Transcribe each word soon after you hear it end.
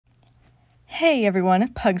Hey everyone,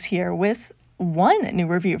 Pugs here with one new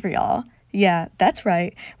review for y'all. Yeah, that's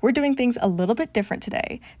right, we're doing things a little bit different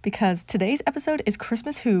today because today's episode is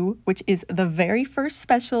Christmas Who, which is the very first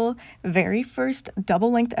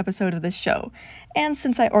double-length episode of this show. And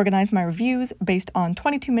since I organized my reviews based on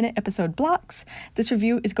 22-minute episode blocks, this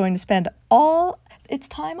review is going to spend all its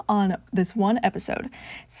time on this one episode.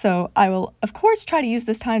 So I will, of course, try to use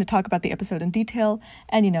this time to talk about the episode in detail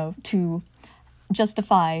and, to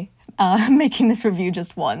justify making this review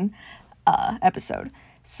just one episode.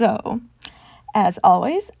 So, as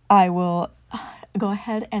always, I will go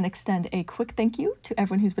ahead and extend a quick thank you to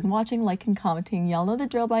everyone who's been watching, liking, commenting. Y'all know the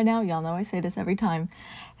drill by now. Y'all know I say this every time.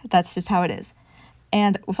 That's just how it is.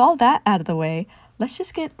 And with all that out of the way, let's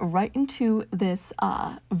just get right into this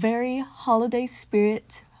very holiday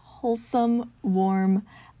spirit, wholesome, warm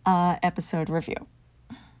episode review.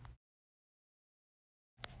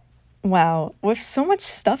 Wow, with so much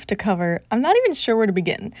stuff to cover, I'm not even sure where to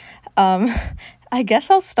begin. I guess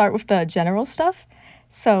I'll start with the general stuff.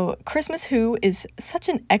 So, Christmas Who is such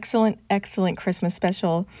an excellent Christmas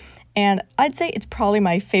special, and I'd say it's probably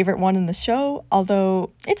my favorite one in the show,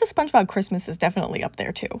 although It's a SpongeBob Christmas is definitely up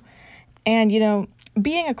there too. And,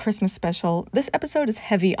 being a Christmas special, this episode is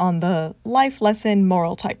heavy on the life lesson,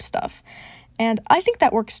 moral type stuff, and I think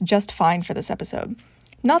that works just fine for this episode.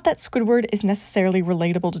 Not that Squidward is necessarily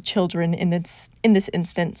relatable to children in this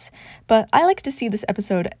instance, but I like to see this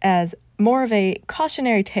episode as more of a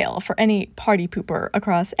cautionary tale for any party pooper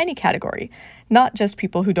across any category, not just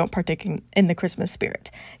people who don't partake in the Christmas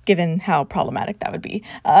spirit, given how problematic that would be.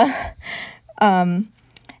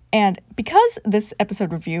 And because this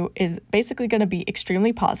episode review is basically going to be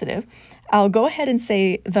extremely positive, I'll go ahead and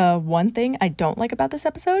say the one thing I don't like about this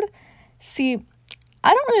episode. See,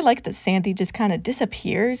 I don't really like that Sandy just kind of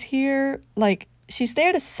disappears here. Like, she's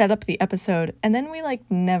there to set up the episode, and then we,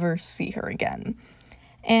 never see her again.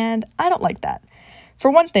 And I don't like that. For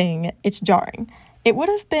one thing, it's jarring. It would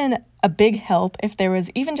have been a big help if there was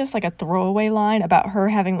even just, a throwaway line about her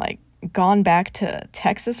having, gone back to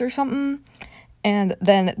Texas or something. And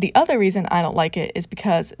then the other reason I don't like it is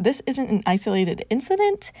because this isn't an isolated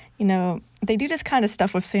incident. They do this kind of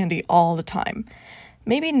stuff with Sandy all the time.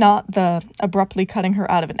 Maybe not the abruptly cutting her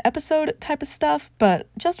out of an episode type of stuff, but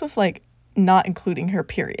just with, not including her,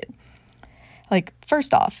 period.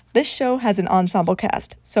 First off, this show has an ensemble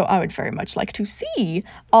cast, so I would very much like to see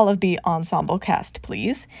all of the ensemble cast,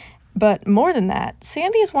 please. But more than that,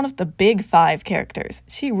 Sandy is one of the big five characters.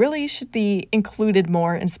 She really should be included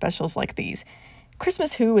more in specials like these.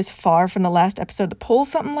 Christmas Who is far from the last episode to pull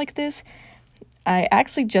something like this. I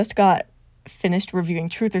actually just got finished reviewing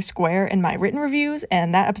Truth or Square in my written reviews,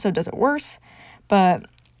 and that episode does it worse, but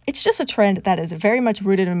it's just a trend that is very much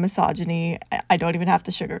rooted in misogyny. I don't even have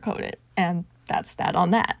to sugarcoat it, and that's that on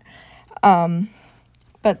that.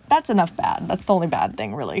 But that's enough bad. That's the only bad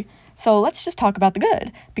thing, really. So let's just talk about the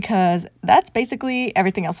good, because that's basically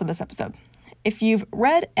everything else in this episode. If you've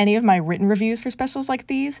read any of my written reviews for specials like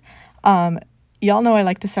these, y'all know I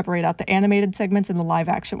like to separate out the animated segments and the live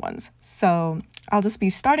action ones. So I'll just be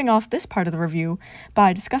starting off this part of the review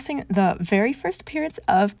by discussing the very first appearance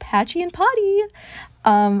of Patchy and Potty.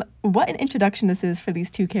 What an introduction this is for these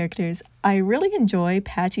two characters. I really enjoy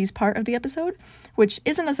Patchy's part of the episode, which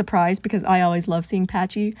isn't a surprise because I always love seeing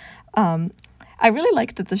Patchy. I really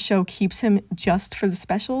like that the show keeps him just for the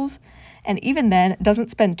specials, and even then doesn't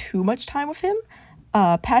spend too much time with him.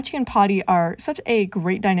 Patchy and Potty are such a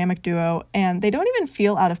great dynamic duo, and they don't even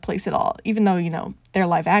feel out of place at all, even though, they're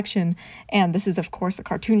live action, and this is, of course, a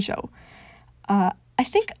cartoon show. I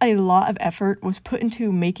think a lot of effort was put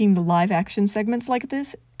into making the live action segments like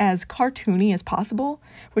this as cartoony as possible,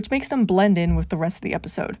 which makes them blend in with the rest of the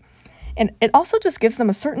episode. And it also just gives them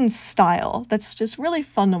a certain style that's just really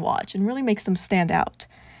fun to watch and really makes them stand out.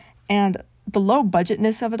 And the low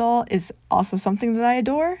budgetness of it all is also something that I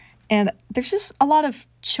adore. And there's just a lot of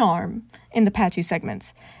charm in the Patchy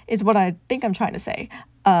segments, is what I think I'm trying to say.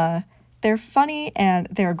 They're funny, and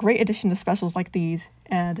they're a great addition to specials like these,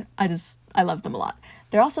 and I love them a lot.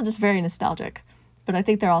 They're also just very nostalgic, but I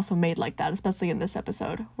think they're also made like that, especially in this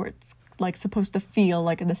episode, where it's, supposed to feel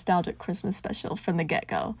like a nostalgic Christmas special from the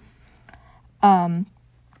get-go.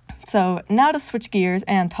 So now to switch gears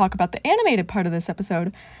and talk about the animated part of this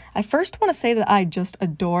episode, I first want to say that I just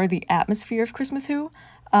adore the atmosphere of Christmas Who.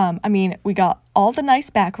 We got all the nice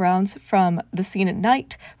backgrounds from the scene at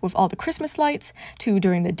night with all the Christmas lights to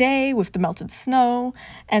during the day with the melted snow,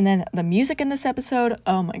 and then the music in this episode,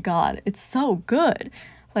 oh my god, it's so good.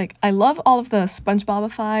 I love all of the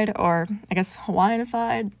SpongeBobified, or I guess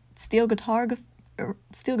Hawaiianified steel guitar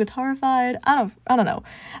steel guitarified, I don't know,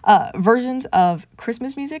 versions of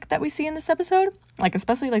Christmas music that we see in this episode, like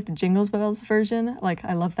especially like the Jingles Bells version. Like,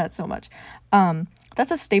 I love that so much.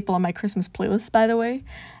 That's a staple on my Christmas playlist, by the way.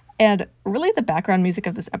 And really the background music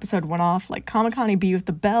of this episode went off. Like, Kamikani Bee with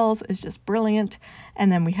the bells is just brilliant.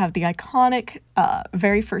 And then we have the iconic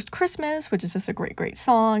Very First Christmas, which is just a great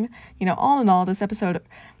song. You know, all in all, this episode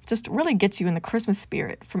just really gets you in the Christmas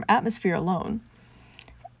spirit from atmosphere alone.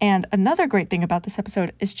 And another great thing about this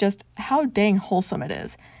episode is just how dang wholesome it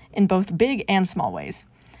is, in both big and small ways.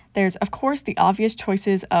 There's, of course, the obvious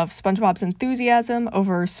choices of SpongeBob's enthusiasm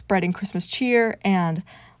over spreading Christmas cheer and,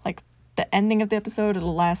 like, the ending of the episode, or the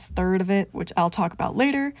last third of it, which I'll talk about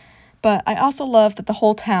later. But I also love that the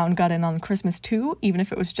whole town got in on Christmas too, even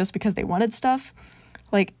if it was just because they wanted stuff.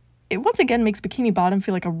 Like, it once again makes Bikini Bottom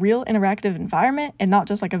feel like a real interactive environment and not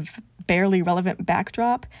just like a barely relevant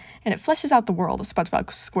backdrop, and it fleshes out the world of SpongeBob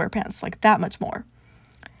SquarePants like that much more.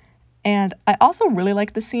 And I also really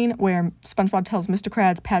like the scene where SpongeBob tells Mr.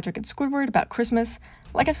 Krabs, Patrick, and Squidward about Christmas.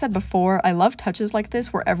 Like I've said before, I love touches like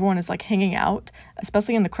this where everyone is like hanging out,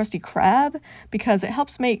 especially in the Krusty Krab, because it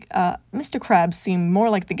helps make Mr. Krabs seem more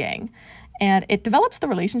like the gang. And it develops the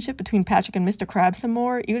relationship between Patrick and Mr. Krabs some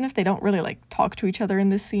more, even if they don't really like talk to each other in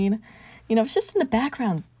this scene. You know, it's just in the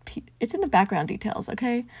background. It's in the background details,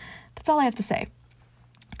 okay? That's all I have to say.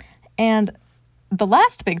 And the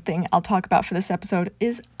last big thing I'll talk about for this episode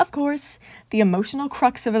is, of course, the emotional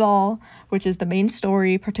crux of it all, which is the main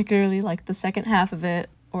story, particularly like the second half of it,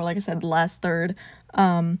 or like I said, the last third.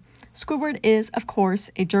 Squidward is, of course,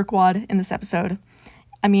 a jerkwad in this episode.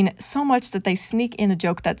 I mean, so much that they sneak in a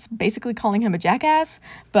joke that's basically calling him a jackass,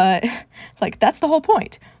 but like that's the whole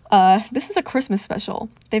point. This is a Christmas special.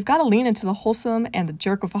 They've got to lean into the wholesome and the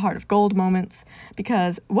jerk with a heart of gold moments,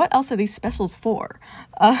 because what else are these specials for?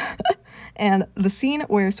 And the scene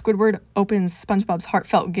where Squidward opens SpongeBob's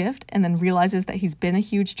heartfelt gift and then realizes that he's been a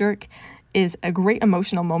huge jerk is a great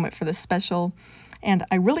emotional moment for this special, and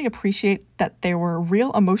I really appreciate that there were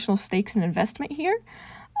real emotional stakes and investment here.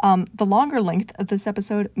 The longer length of this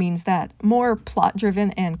episode means that more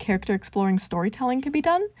plot-driven and character-exploring storytelling can be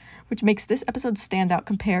done, which makes this episode stand out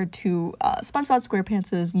compared to SpongeBob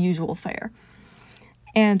SquarePants' usual fare.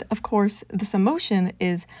 And, of course, this emotion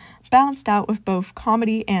is balanced out with both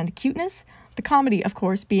comedy and cuteness. The comedy, of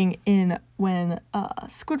course, being in when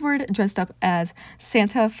Squidward dressed up as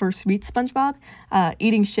Santa for Sweet SpongeBob,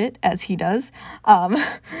 eating shit as he does.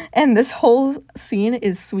 And this whole scene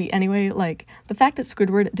is sweet anyway. Like, the fact that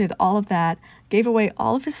Squidward did all of that, gave away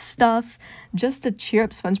all of his stuff just to cheer up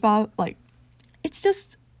SpongeBob, like, it's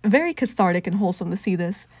just very cathartic and wholesome to see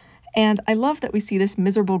this. And I love that we see this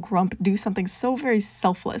miserable grump do something so very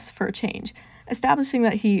selfless for a change, establishing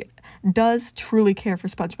that he does truly care for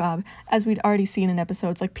SpongeBob, as we'd already seen in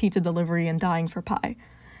episodes like Pizza Delivery and Dying for Pie.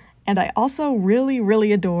 And I also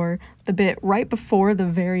really adore the bit right before the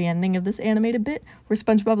very ending of this animated bit, where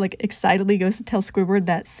SpongeBob like excitedly goes to tell Squidward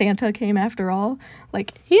that Santa came after all.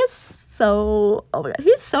 Like, he is so, oh my god, he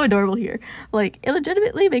is so adorable here. Like, it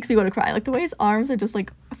legitimately makes me want to cry. Like, the way his arms are just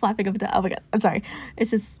like flapping up and down. Oh my god, I'm sorry.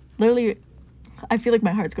 It's just literally, I feel like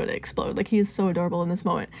my heart's going to explode. Like, he is so adorable in this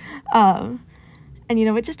moment. And you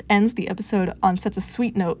know, it just ends the episode on such a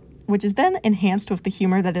sweet note, which is then enhanced with the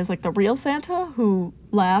humor that is like the real Santa, who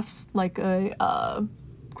laughs like a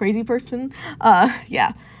crazy person.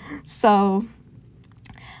 Yeah. So,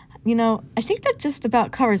 you know, I think that just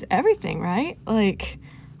about covers everything, right? Like,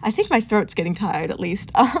 I think my throat's getting tired, at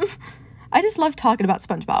least. I just love talking about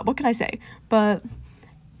SpongeBob. What can I say? But,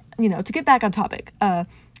 you know, to get back on topic,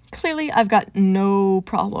 clearly I've got no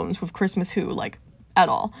problems with Christmas Who, like, at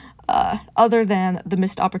all. Other than the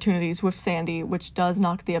missed opportunities with Sandy, which does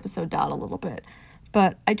knock the episode down a little bit.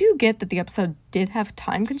 But I do get that the episode did have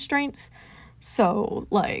time constraints, so,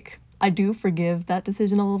 like, I do forgive that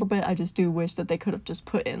decision a little bit. I just do wish that they could have just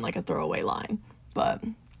put in, like, a throwaway line. But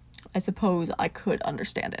I suppose I could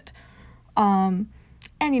understand it. And,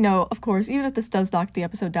 you know, of course, even if this does knock the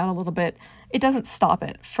episode down a little bit, it doesn't stop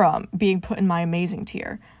it from being put in my amazing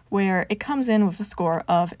tier, where it comes in with a score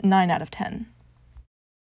of 9 out of 10.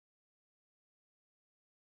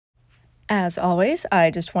 As always, I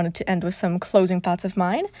just wanted to end with some closing thoughts of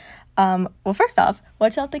mine. Well, first off,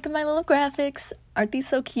 what y'all think of my little graphics? Aren't these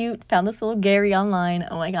so cute? Found this little Gary online.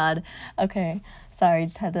 Oh my god. Okay, sorry,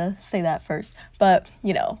 just had to say that first. But,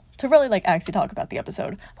 you know, to really, like, actually talk about the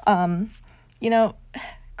episode. You know,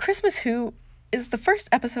 Christmas Who is the first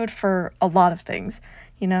episode for a lot of things.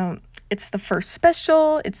 You know, it's the first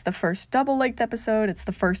special, it's the first double-length episode, it's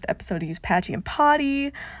the first episode to use Patchy and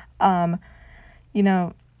Potty. You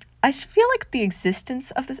know, I feel like the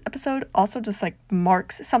existence of this episode also just like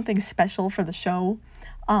marks something special for the show.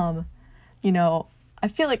 You know, I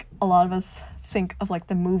feel like a lot of us think of like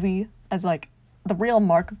the movie as like the real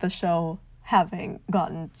mark of the show having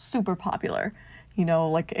gotten super popular. You know,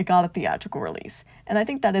 like it got a theatrical release. And I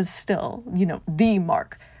think that is still, you know, the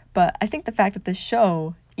mark. But I think the fact that this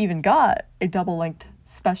show even got a double-length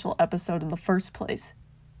special episode in the first place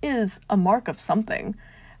is a mark of something,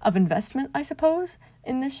 of investment, I suppose,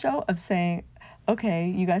 in this show, of saying, okay,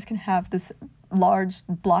 you guys can have this large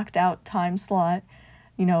blocked out time slot.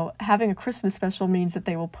 You know, having a Christmas special means that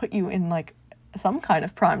they will put you in like some kind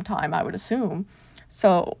of prime time, I would assume.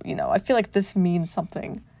 So, you know, I feel like this means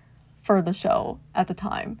something for the show at the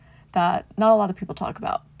time that not a lot of people talk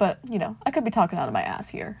about. But, you know, I could be talking out of my ass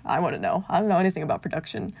here. I wouldn't know. I don't know anything about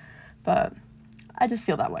production, but I just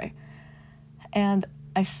feel that way. And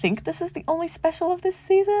I think this is the only special of this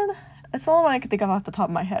season. It's the only one I can think of off the top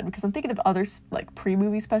of my head, because I'm thinking of other like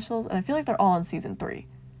pre-movie specials, and I feel like they're all in season 3.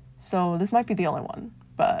 So this might be the only one.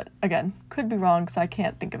 But again, could be wrong, because I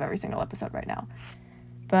can't think of every single episode right now.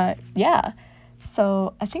 But yeah,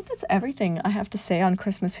 so I think that's everything I have to say on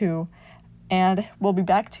Christmas Who. And we'll be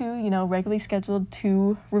back to, you know, regularly scheduled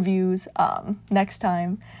 2 reviews next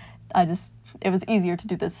time. It was easier to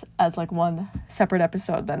do this as like one separate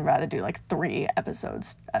episode than rather do like 3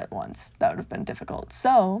 episodes at once. That would have been difficult.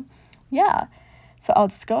 So yeah, so I'll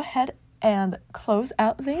just go ahead and close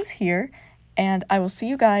out things here, and I will see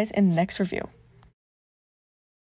you guys in the next review.